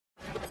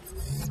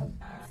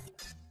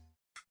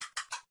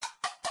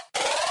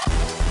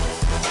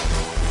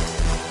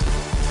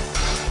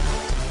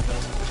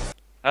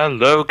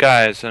Hello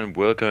guys and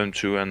welcome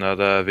to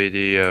another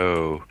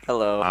video.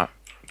 Hello. Uh,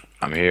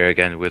 I'm here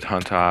again with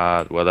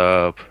Huntard. What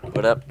up?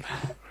 What up?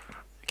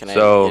 Can I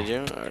So, hit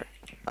you or?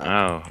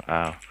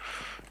 oh.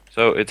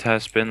 So it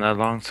has been a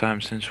long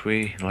time since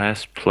we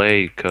last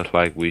played, cause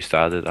like we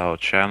started our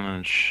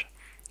challenge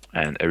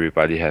and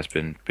everybody has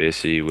been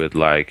busy with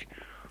like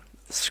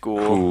School.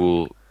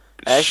 cool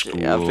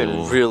Actually, I've been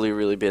school.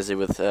 really busy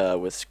with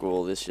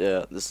school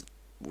this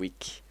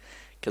week,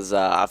 cause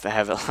I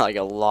have like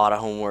a lot of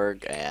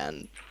homework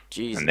and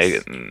And ne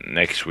Jesus.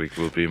 next week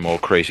will be more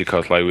crazy,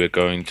 cause like we're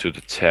going to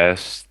the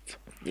test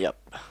Yep.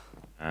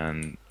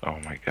 and oh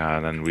my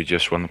god, and we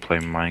just want to play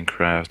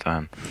Minecraft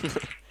and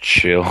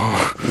chill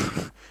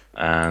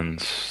and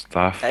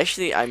stuff.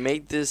 Actually, I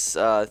made this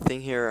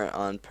thing here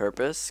on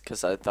purpose,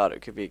 cause I thought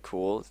it could be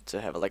cool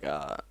to have like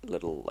a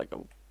little like a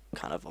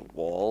kind of a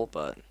wall,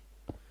 but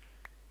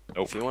if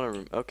Nope. you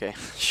want to, okay,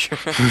 sure,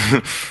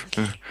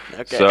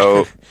 okay.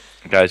 So,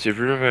 guys, if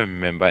you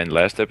remember in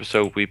last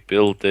episode, we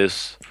built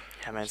this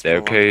Yeah, man, it's been a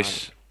long time.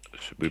 staircase.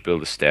 We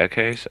built a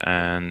staircase,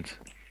 and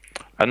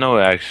I know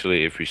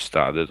actually if we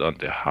started on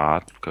the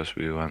heart because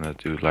we wanna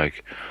do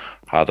like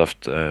heart of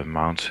the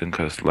mountain,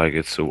 because like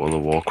it's a World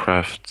of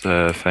Warcraft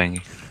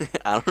thing.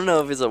 I don't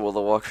know if it's a World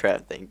of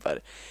Warcraft thing,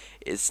 but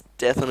it's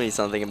definitely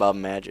something about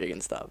magic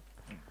and stuff.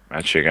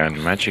 Magic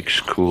and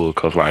magic's cool,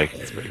 cause like,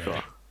 It's pretty cool.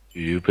 do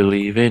you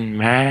believe in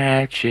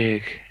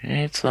magic?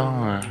 It's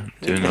on.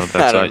 Do you know that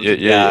I song? don't.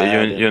 Yeah,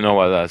 I do. You know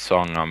what that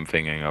song I'm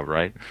thinking of,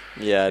 right?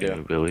 Yeah, I do.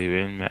 You believe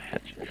in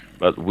magic.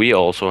 But we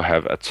also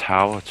have a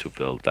tower to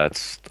build.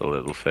 That's the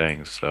little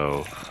thing.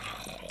 So,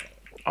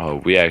 oh,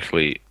 we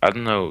actually, I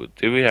don't know,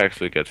 did we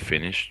actually get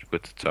finished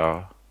with the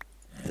tower?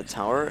 The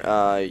tower?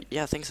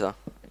 Yeah, I think so.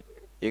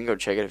 You can go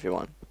check it if you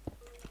want.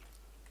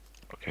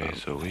 Okay, Um,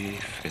 so we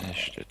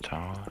finished the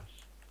tower.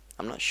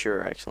 I'm not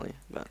sure actually,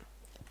 but.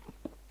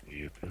 Do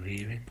you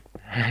believe in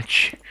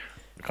magic?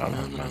 Come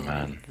on, my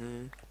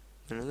man.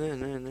 I don't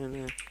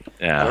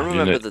Yeah, you know,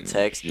 remember the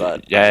text,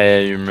 but yeah,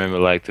 you remember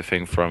like the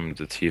thing from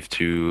the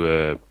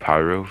TF2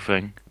 Pyro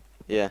thing?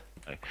 yeah.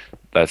 Like,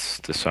 that's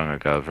the song I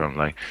got from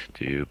like,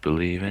 do you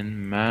believe in Is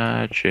it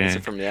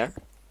magic? from there?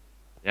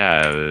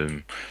 Yeah,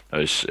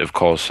 it's of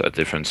course a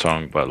different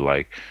song, but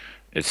like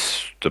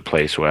it's the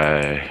place where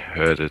I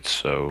heard it.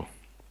 So,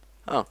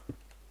 Oh,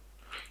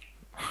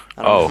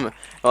 I don't oh, remember.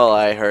 Well,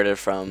 I heard it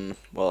from.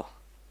 Well,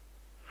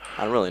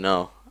 I don't really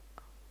know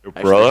your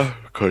actually. brother?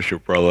 Because your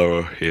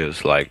brother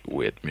hears like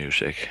weird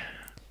music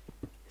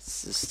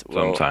It's just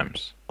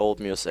sometimes. old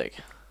music.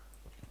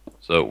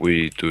 So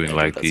we doing Yeah, dude,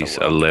 like that's a these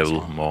a well. That's level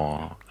well.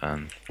 more,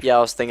 and Yeah, I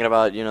was thinking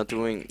about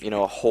doing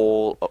a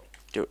whole. Oh,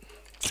 dude,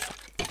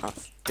 oh,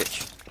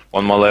 bitch.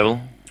 one more level.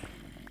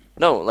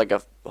 No, like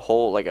a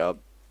whole like a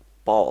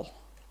ball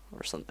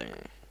or something.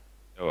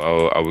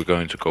 Oh, are we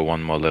going to go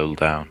one more level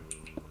down?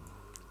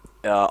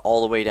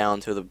 All the way down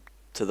to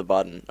the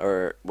button,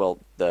 or well,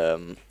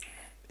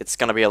 it's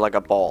gonna be like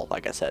a ball,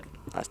 like I said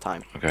last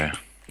time. Okay,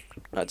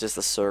 Not just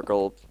a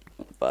circle,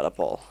 but a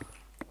ball,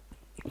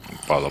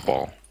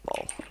 volleyball.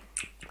 ball,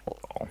 ball,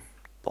 Ball.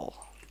 ball.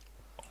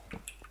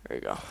 There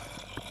you go.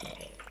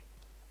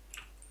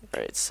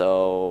 Right.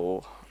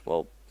 So,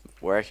 well,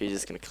 we're actually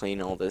just gonna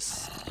clean all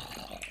this.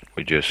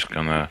 We're just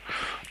gonna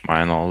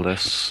mine all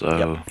this. Yep.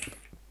 So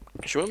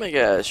Should we make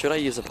a? Should I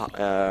use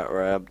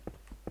or a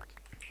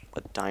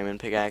diamond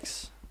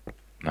pickaxe?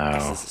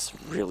 'Cause now. this is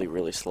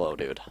really slow,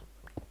 dude.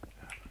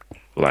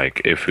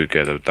 Like, if you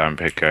get a diamond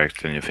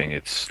pickaxe, then you think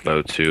it's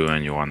slow too,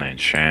 and you wanna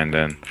enchant,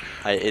 then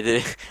I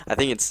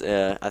think it's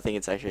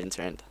actually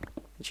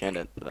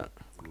enchanted, but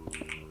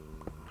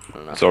I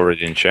don't know. it's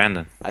already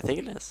enchanted. I think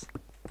it is.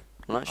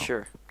 I'm not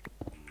sure.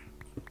 I mean,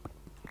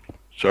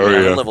 Sorry, I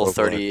forgot.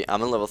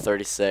 I'm in level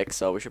 36,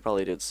 so we should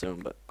probably do it soon.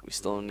 But we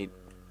still need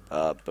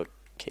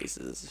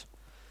bookcases.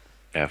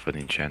 Yeah, for the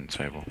enchant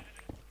table.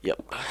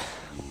 Yep.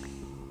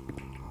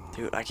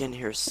 Dude, I can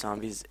hear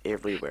zombies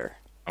everywhere.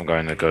 I'm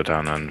going to go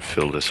down and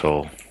fill this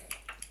hole.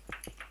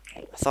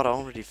 I thought I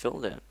already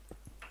filled it.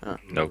 Huh.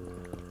 Nope,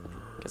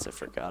 Guess I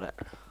forgot it.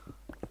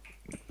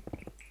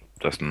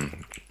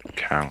 doesn't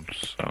count.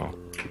 So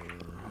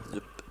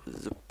Zip,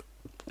 zip.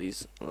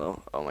 Please.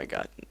 Hello. Oh my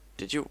God.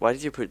 Why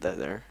did you put that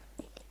there?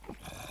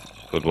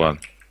 good one.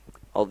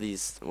 All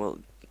these. Well,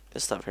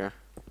 this stuff here.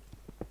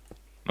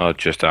 Not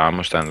just the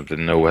armor stand. I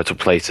didn't know where to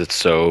place it.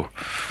 So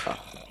Oh.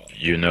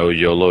 you know,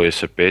 YOLO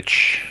is a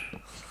bitch.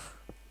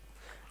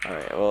 All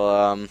right.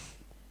 Well,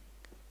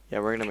 yeah,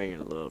 we're gonna make it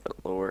a little bit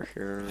lower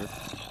here.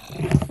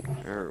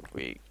 There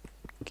we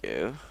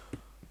go.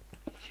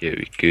 Here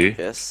we go.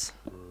 Yes.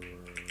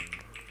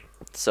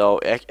 So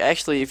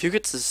actually, if you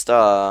could just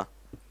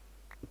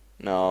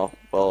no,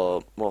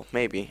 well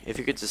maybe if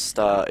you could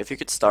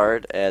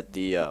start at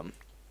the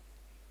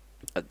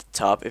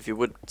top, if you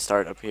would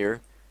start up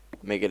here,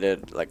 make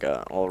it like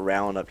a all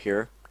round up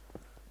here.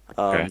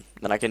 Okay.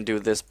 Then I can do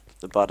this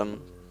the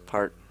bottom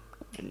part,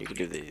 and you can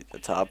do the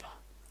top.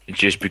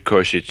 Just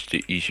because it's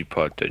the easy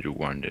part that you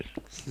wanted.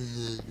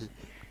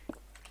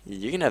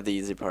 You can have the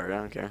easy part. I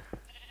don't care.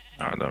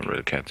 I don't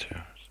really care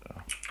to.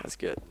 So That's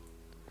good.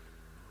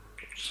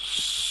 Good.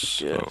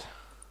 So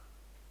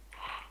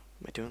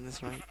Am I doing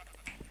this right?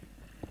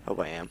 Hope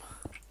I am.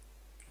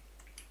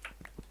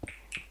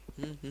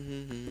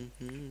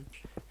 And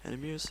the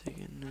music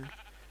and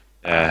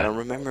I don't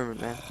remember,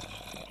 man.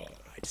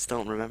 I just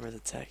don't remember the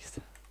text.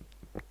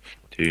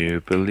 do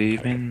you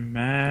believe in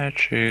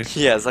magic?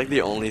 Yeah, it's like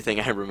the only thing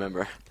I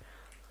remember.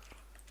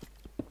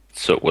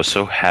 So was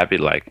so happy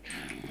like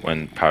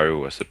when Paru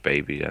was a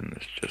baby and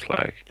it's just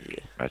like Yeah.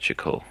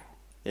 magical.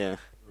 Yeah.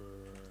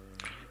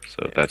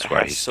 So that's I why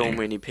have he's so saying,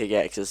 many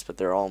pickaxes, but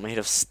they're all made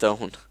of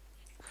stone.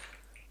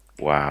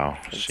 wow,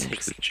 It seems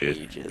takes legit.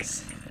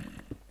 ages.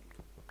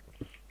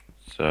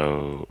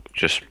 So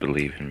just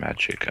believe in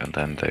magic and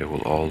then they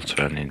will all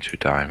turn into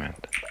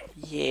diamond.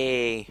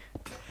 Yay.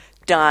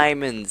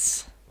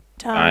 Diamonds.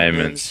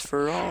 Diamonds.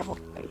 For all.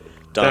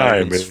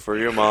 Diamonds. For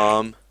your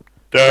mom.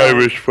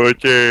 Diamonds for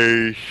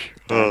days.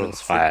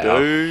 Diamonds for Wow.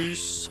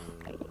 days.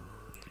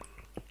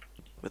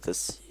 With a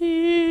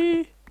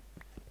C.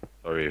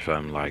 Sorry if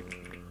I'm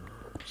like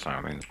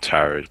sounding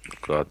tired.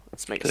 God,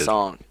 Let's make a This-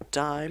 song.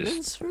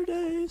 Diamonds for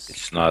days.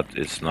 it's not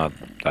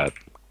that.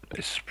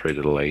 It's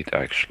pretty late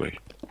actually.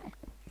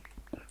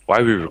 Why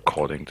are we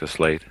recording this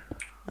late?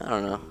 I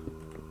don't know.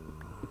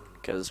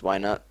 Because why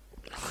not?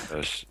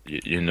 Because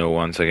you know,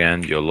 once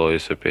again, YOLO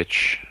is a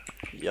bitch,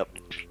 Yep.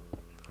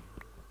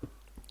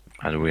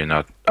 and we're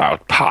not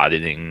out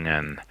partying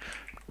and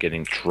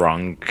getting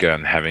drunk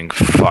and having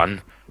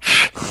fun.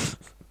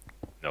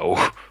 No,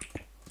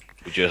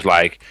 we're just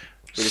like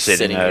We're just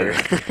sitting sitting there,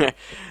 here.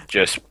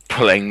 just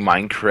playing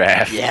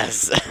Minecraft.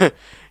 Yes.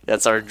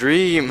 That's our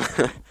dream.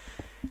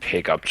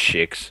 Pick up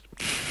chicks.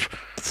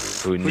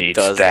 Who Who needs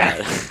does that?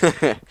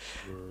 that?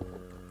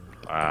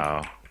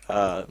 Wow.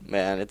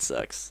 Man, it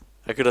sucks.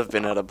 I could have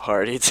been at a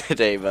party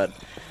today, but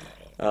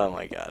oh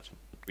my god.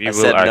 We I will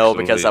said no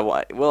actually- because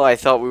I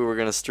thought we were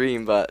gonna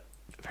stream, but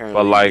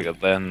apparently. But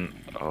like then,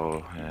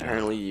 oh yeah.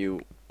 Apparently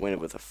you went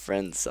with a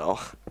friend, so.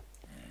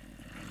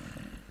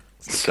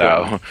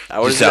 So I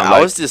was sound I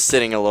like- was just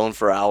sitting alone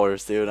for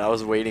hours, dude. I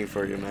was waiting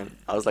for you, man.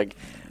 I was like,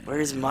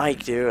 "Where's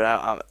Mike, dude?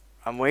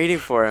 I'm waiting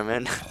for him,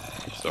 man."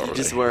 Sorry. You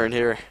just weren't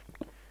here.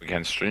 We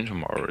can stream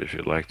tomorrow if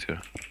you'd like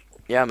to.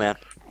 Yeah, man.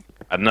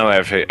 I don't know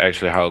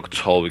actually how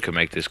tall we can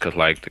make this, cause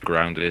like the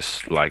ground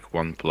is like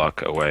 1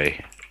 block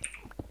away.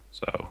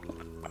 So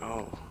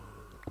Oh.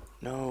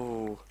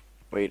 No.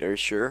 Wait, are you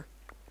sure?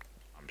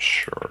 I'm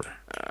sure.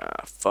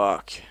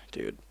 Fuck,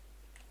 dude.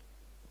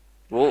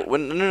 Well,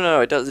 no,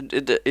 it doesn't.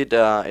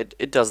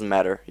 It doesn't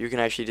matter. You can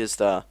actually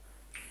just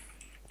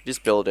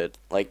build it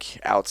like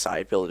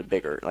outside, build it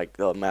bigger, like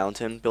the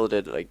mountain, build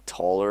it like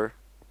taller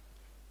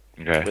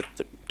Okay. with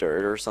the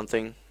dirt or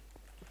something.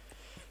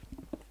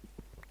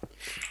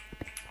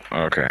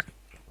 Okay.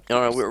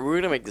 No, we're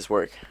gonna make this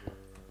work.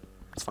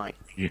 It's fine.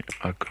 You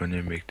are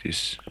gonna make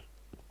this.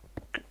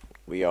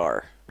 We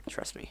are.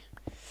 Trust me.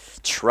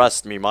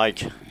 Trust me,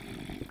 Mike.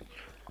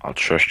 I'll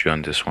trust you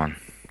on this one.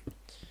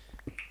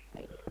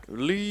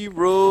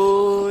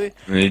 Leroy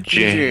No,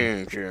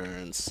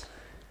 Jenkins.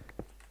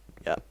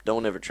 Yeah,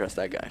 don't ever trust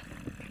that guy.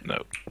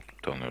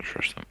 don't ever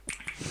trust them.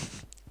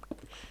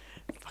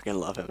 Fucking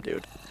love him,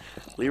 dude.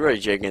 Leroy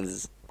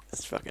Jenkins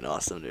is fucking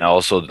awesome, dude. And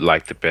also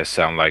like the best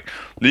sound like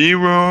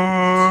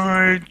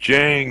Leroy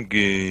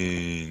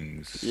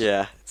Jenkins.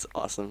 Yeah, it's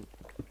awesome.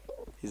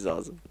 He's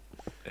awesome.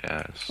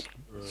 Yes.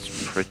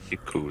 It's pretty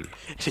cool.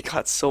 He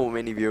got so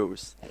many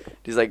views.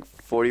 He's like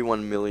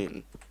 41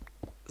 million.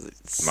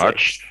 It's sick.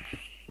 Much?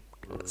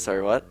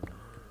 Sorry, what?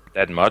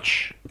 That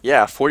much?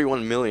 Yeah,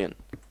 41 million.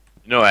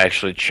 You know,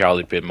 actually,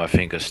 Charlie Bit My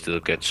Finger still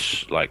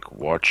gets like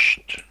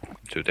watched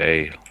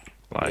today.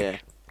 Like Yeah.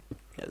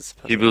 Yes.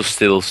 people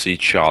still see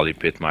Charlie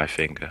Bit My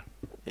Finger.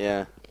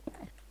 Yeah.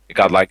 It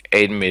got like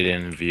 8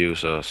 million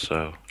views or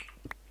so.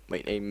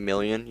 Wait, 8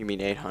 million? You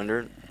mean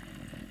 800?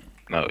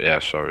 No, yeah,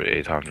 sorry,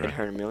 800.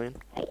 800 million?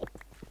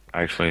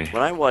 Actually,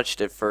 When I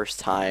watched it first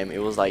time, it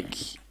was like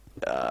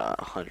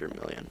 100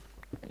 million.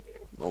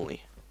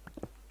 Only.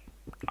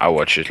 I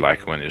watched it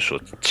like when it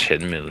was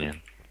 10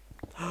 million.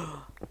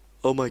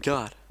 Oh my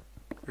god.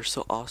 You're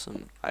so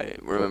awesome. I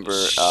remember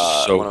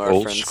So one of our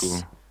old friends,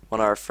 school.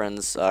 one of our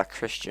friends,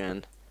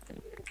 Christian,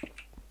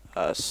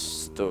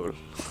 Stol,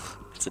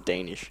 it's a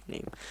Danish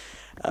name.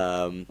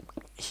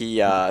 He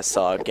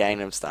saw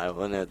Gangnam Style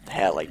and it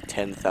had like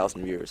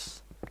 10,000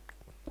 views.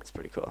 It's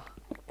pretty cool.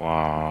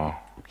 Wow.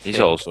 He's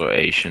Yeah. also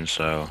Asian,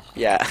 so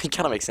Yeah, it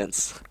kind of makes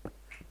sense.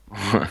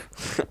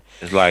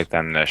 it's like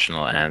that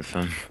national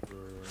anthem.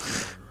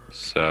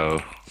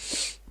 So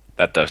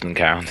that doesn't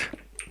count.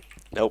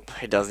 Nope,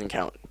 it doesn't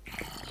count.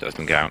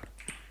 Doesn't count.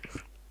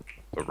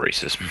 For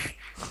racism.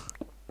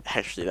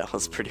 Actually, that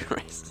was pretty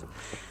racist.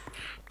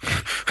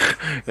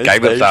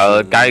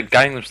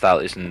 Gangnam Style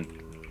isn't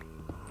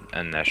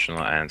a national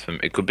anthem.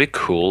 It could be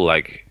cool,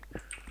 like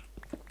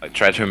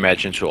try to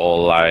imagine to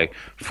all like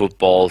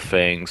football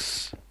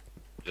things,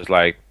 just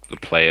like the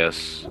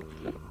players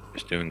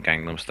just doing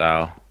Gangnam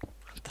Style.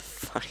 What the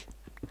fuck?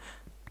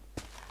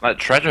 Like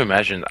try to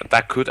imagine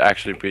that could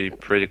actually be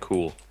pretty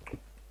cool.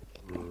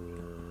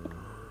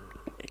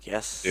 I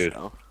guess Dude.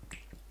 so.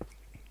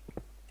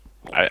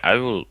 I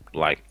will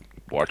like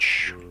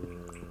watch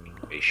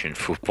Asian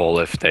football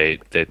if they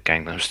did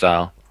Gangnam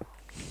Style.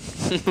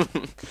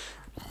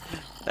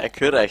 That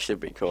could actually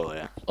be cool,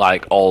 yeah.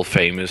 Like all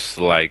famous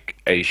like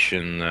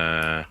Asian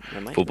Am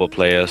I football doing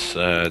players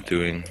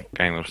doing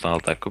Gangnam Style.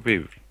 That could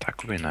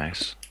be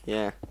nice.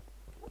 Yeah.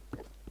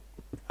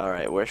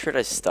 Alright, where should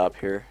I stop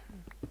here?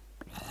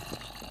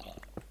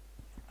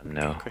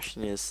 No.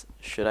 Question is,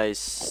 should I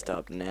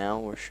stop now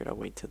or should I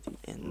wait till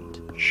the end?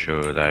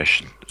 Should I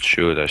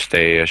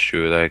stay or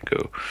should I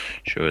go?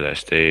 Should I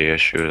stay or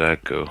should I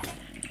go?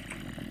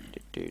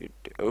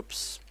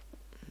 Oops.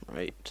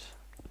 Right.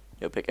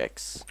 No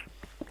pickaxe.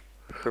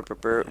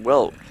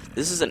 Well,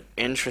 this is an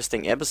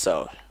interesting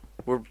episode.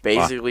 We're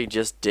basically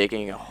just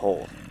digging a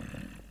hole.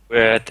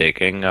 We're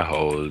digging a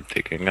hole,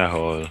 digging a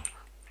hole.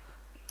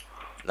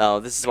 Now,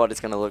 this is what it's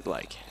gonna look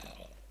like,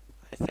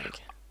 I think.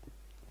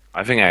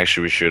 I think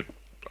actually we should.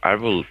 I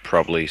will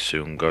probably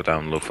soon go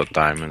down and look for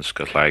diamonds,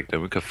 cause like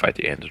then we could fight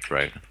the Ender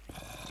Dragon.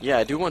 Yeah,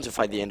 I do want to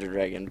fight the Ender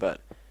Dragon, but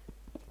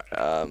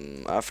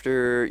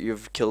after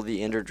you've killed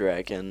the Ender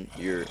Dragon,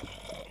 your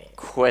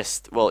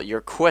quest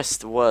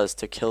was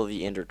to kill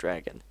the Ender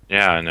Dragon.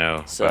 Yeah, I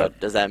know. So But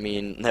does that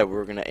mean that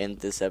we're gonna end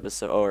this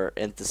episode or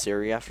end the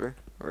series after?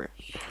 Or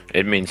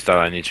it means that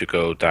I need to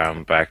go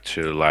down back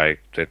to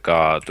like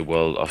the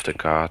world of the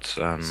gods,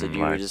 and so you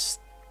like just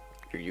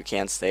you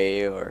can't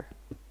stay, or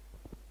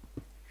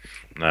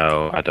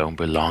no, I don't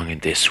belong in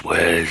this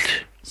world.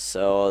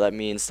 so that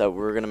means that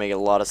we're gonna make a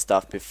lot of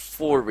stuff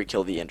before we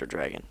kill the Ender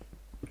Dragon.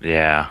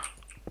 Yeah,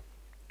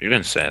 you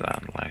can say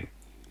that. Like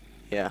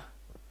Yeah.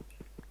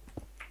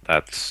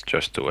 that's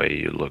just the way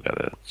you look at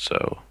it.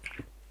 So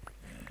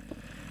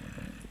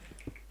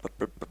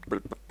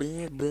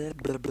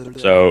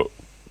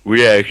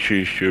we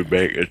actually should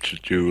make a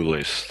to-do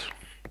list.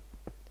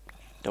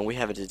 Don't we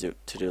have a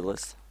to-do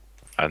list?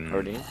 And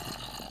Or do you?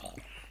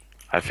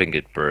 I think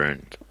it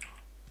burned.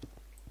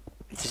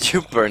 Did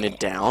you burn it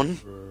down?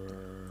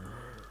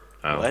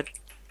 Oh, What?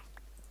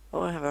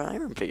 Oh, I have an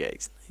iron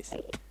pickaxe. Nice.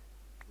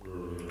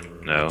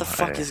 no. What the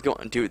fuck is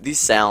going? Dude, these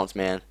sounds,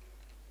 man.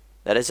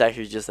 That is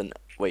actually just an.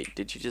 Wait,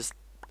 did you just?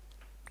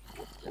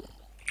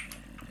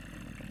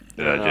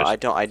 Did No, I no,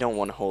 just? I don't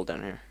want a hole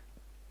down here.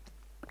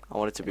 I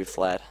want it to be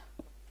flat.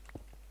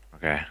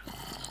 Okay.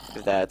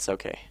 If that's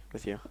okay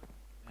with you,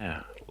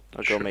 Yeah.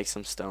 I'll Sure. go make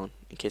some stone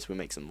in case we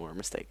make some more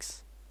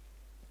mistakes.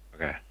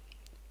 Okay.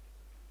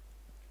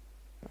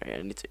 Alright,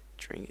 I need to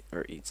drink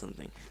or eat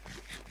something.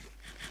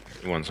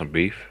 You want some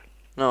beef?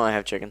 No, I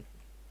have chicken.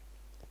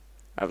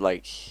 I have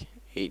like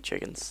 8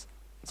 chickens.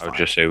 It's I would fine.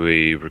 just say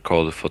we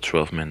recorded for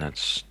 12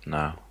 minutes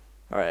now.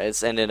 Alright,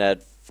 it's ending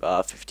at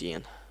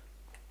 15.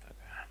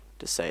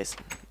 Just say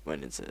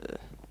when it's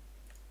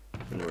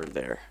when we're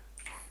there.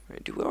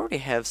 Right, do we already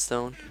have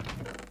stone?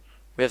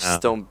 We have No.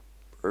 stone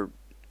or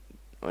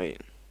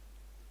wait.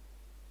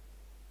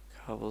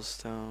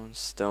 Cobblestone,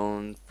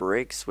 stone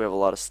bricks. We have a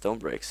lot of stone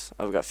bricks.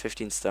 I've got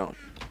 15 stone.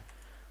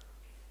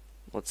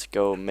 Let's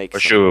go make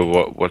What some.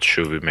 should what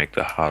should we make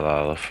the heart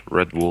out of?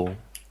 Red wool?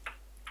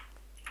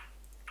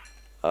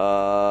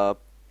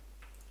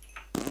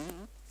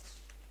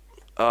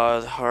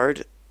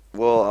 Hard.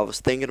 Well, I was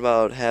thinking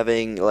about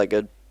having like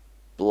a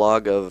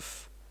block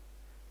of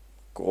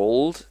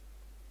gold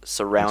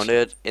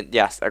surrounded in,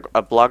 yes,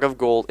 a block of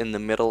gold in the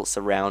middle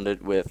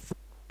surrounded with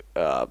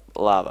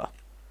lava.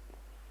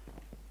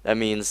 That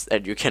means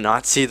that you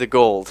cannot see the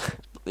gold.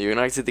 You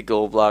cannot see the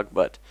gold block,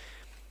 but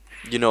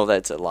you know that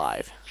it's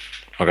alive.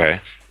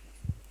 Okay.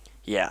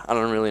 Yeah, I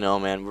don't really know,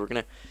 man. We're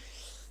gonna.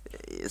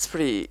 It's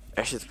pretty.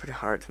 Actually, it's pretty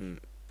hard to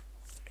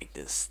make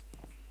this.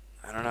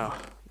 I don't know.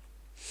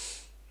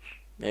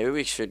 Maybe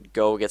we should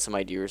go get some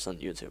ideas on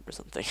YouTube or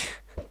something.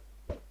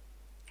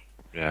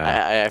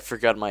 Yeah. I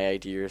forgot my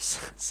ideas,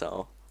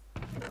 so.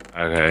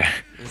 Okay.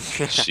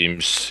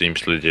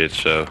 Seems legit.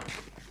 So.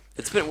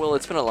 It's been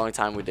a long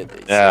time we did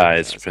these.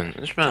 Yeah, so it's kinda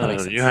makes been.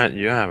 sense.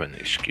 You have an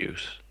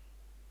excuse.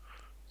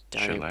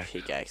 Diamond Shellac.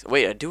 pickaxe.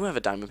 Wait, I do have a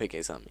diamond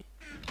pickaxe on me.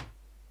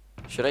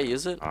 Should I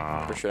use it,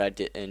 Uh, or should I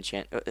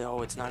enchant?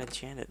 Oh, it's not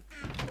enchanted.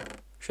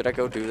 Should I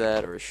go do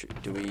that, or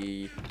do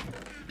we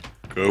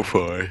Go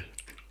for it.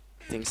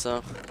 think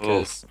so? Oh.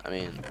 Because I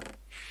mean,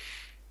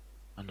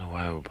 I don't know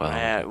why,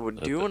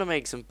 but do you want to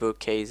make some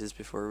bookcases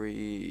before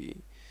we?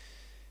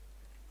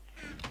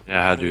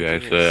 yeah, how do we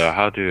do this?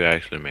 how do you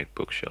actually make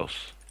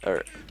bookshelves?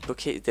 Or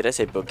bookcase? Did I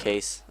say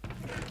bookcase?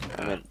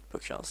 I meant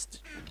bookshelves.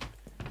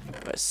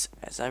 But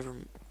as I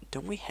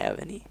don't we have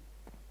any?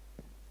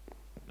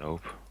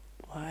 Nope.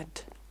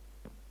 What?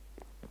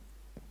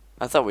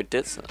 I thought we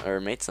did some or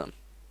made some.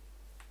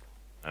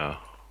 Oh.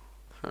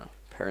 Huh,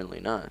 apparently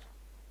not.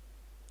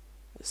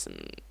 There's some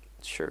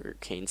sugar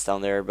canes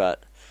down there,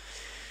 but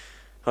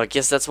well, I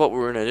guess that's what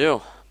we're gonna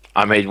do.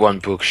 I made one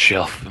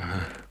bookshelf.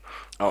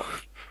 Oh,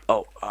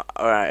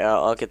 alright,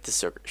 I'll get the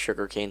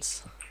sugar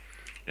canes.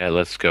 Yeah,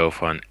 let's go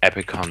for an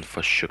epic hunt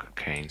for sugar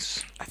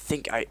canes. I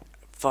think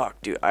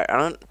fuck, dude, I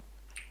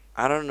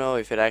don't know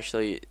if it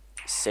actually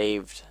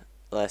saved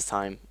last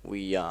time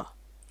we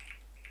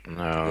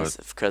No,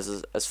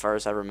 because as far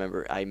as I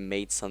remember, I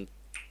made some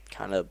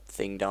kind of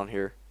thing down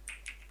here.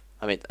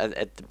 I made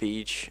at the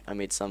beach. I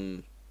made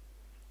some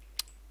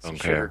Don't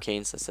sugar care.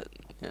 canes. I said,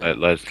 yeah,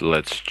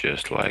 Let's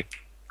just like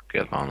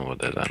get on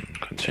with it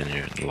and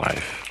continue in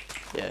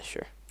life. yeah,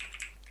 sure.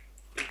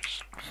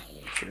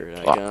 Sure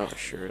I Ah. go.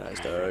 Sure I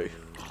stay.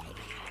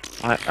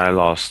 I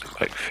lost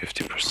like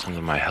 50%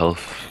 of my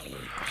health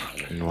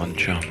in one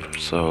jump.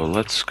 So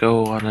let's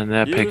go on an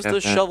epic Use the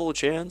adventure. shovel,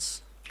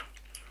 Chance.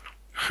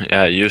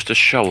 Yeah, use the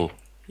shovel.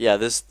 Yeah,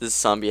 this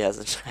zombie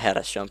hasn't had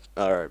a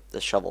or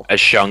the shovel. A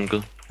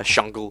jungle. A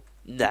shungle.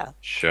 Nah.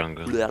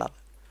 Jungle. Alright,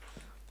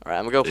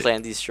 I'm gonna go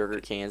plant these sugar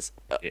canes.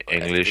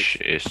 English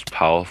is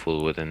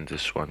powerful within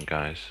this one,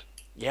 guys.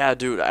 Yeah,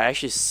 dude, I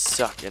actually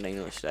sucked at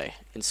English today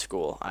in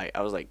school. I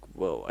was like,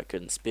 whoa, I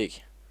couldn't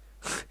speak.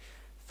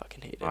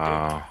 Fucking hate it, dude.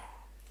 Wow.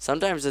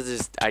 Sometimes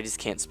I just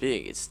can't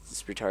speak. It's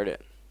retarded.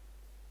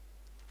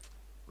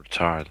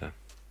 Retarded.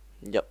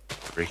 Yep,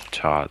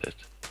 Retarded.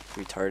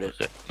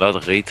 retarded. Not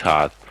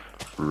retard.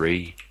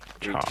 Retard.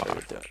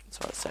 Retarded. That's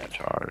what I said.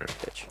 Retarded.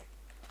 Bitch.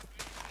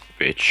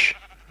 Bitch.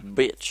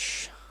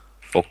 Bitch.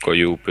 Fuck are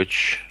you,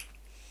 bitch?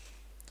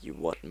 You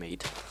what,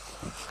 mate?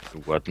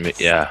 What me?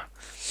 Yeah.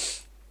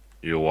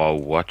 You are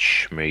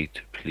watch,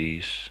 mate,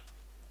 please.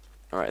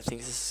 Alright, I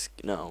think this is...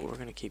 No, we're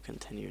gonna keep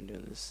continuing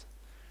doing this.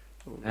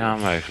 Yeah,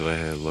 I'm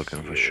actually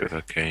looking for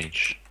sugar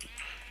canes.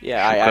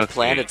 Yeah, I sugar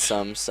planted canes.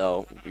 some,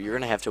 so you're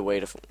gonna have to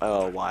wait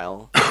a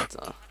while.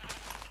 But,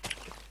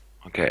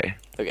 Okay.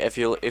 okay, if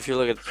you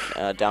look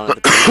at down at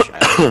the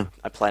beach,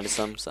 I planted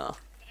some, so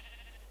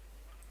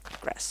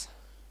grass.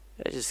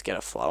 Did I just get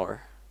a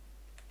flower?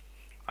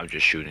 I'm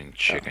just shooting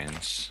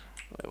chickens.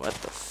 Wait, what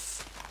the?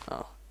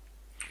 Oh.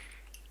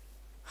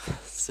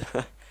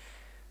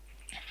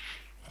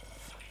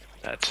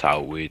 That's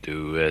how we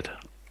do it.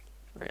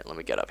 Alright, let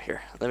me get up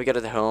here. Let me get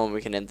at home.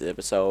 We can end the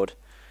episode.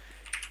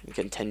 We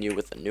continue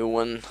with a new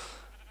one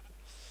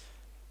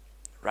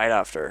right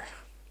after.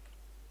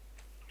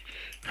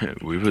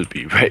 We will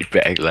be right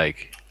back,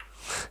 like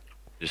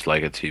just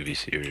like a TV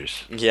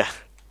series. Yeah.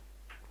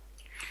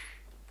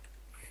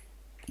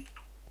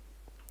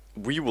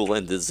 We will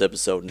end this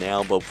episode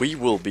now, but we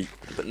will be...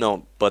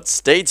 But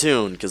stay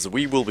tuned, because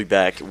we will be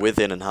back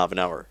within half an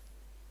hour.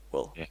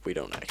 Well, yeah. we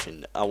don't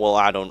actually... well,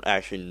 I don't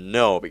actually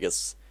know,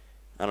 because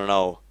I don't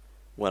know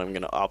when I'm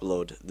going to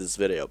upload this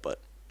video, but...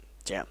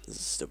 Damn, this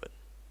is stupid.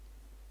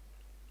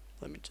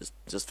 Let me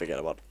just forget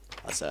about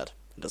what I said.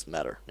 It doesn't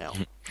matter now.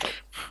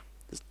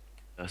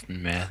 Doesn't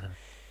matter.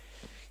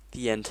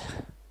 The end.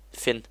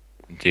 Finn,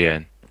 The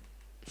end.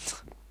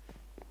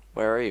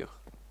 where are you?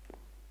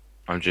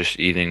 I'm just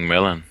eating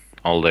melon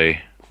all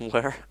day.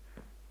 Where?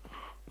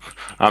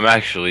 I'm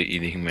actually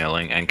eating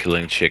melon and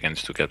killing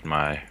chickens to get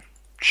my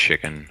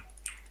chicken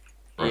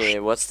roast. Yeah,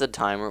 what's the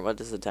timer? What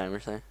does the timer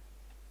say?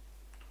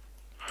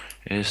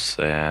 It's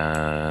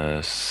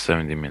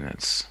 70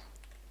 minutes.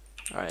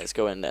 Alright, let's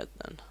go in that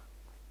then.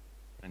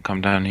 And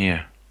come down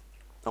here.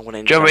 I want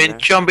to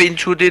Jump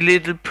into the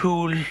little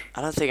pool.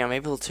 I don't think I'm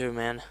able to,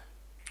 man.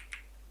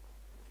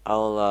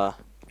 I'll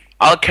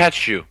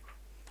catch you.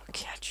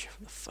 catch you.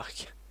 What the fuck?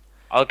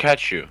 I'll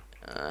catch you.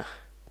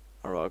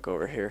 Or I'll go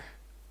over here.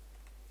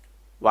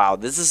 Wow,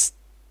 this is...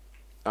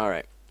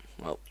 Alright,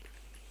 well.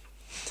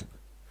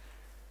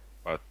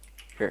 What?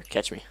 Here,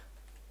 catch me.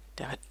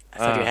 Damn it. I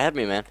thought you had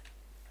me, man.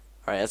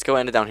 Alright, let's go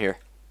end it down here.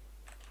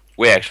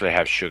 We actually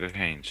have sugar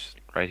canes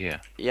right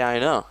here. Yeah, I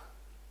know.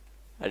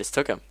 I just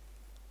took him.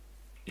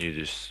 You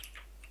just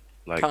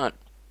like. Can't.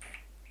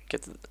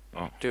 Get the...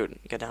 Oh. Dude,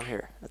 get down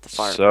here at the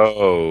farm.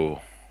 So,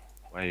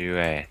 where you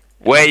at?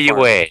 Where you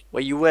farm. at?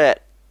 Where you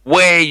at?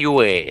 Where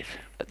you at?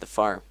 At the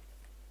farm.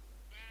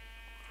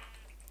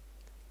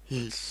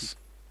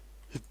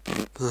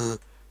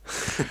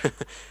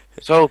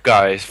 So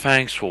guys,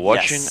 thanks for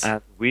watching, Yes.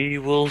 and we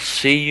will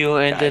see you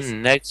in Guys. the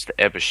next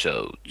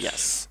episode.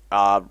 Yes.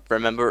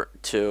 Remember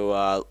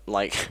to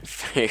like,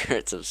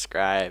 favorite,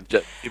 subscribe,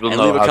 People and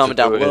know leave a how comment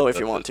to down do below it, if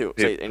you but want to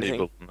pe- say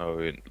anything.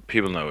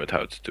 People know it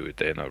how to do it.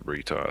 They're not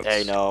retards.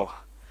 I know.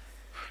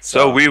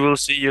 So we will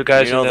see you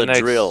guys you know in the next.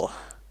 drill.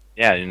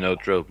 Yeah, you know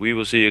drill. We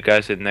will see you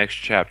guys in the next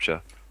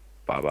chapter.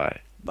 Bye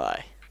bye.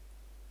 Bye.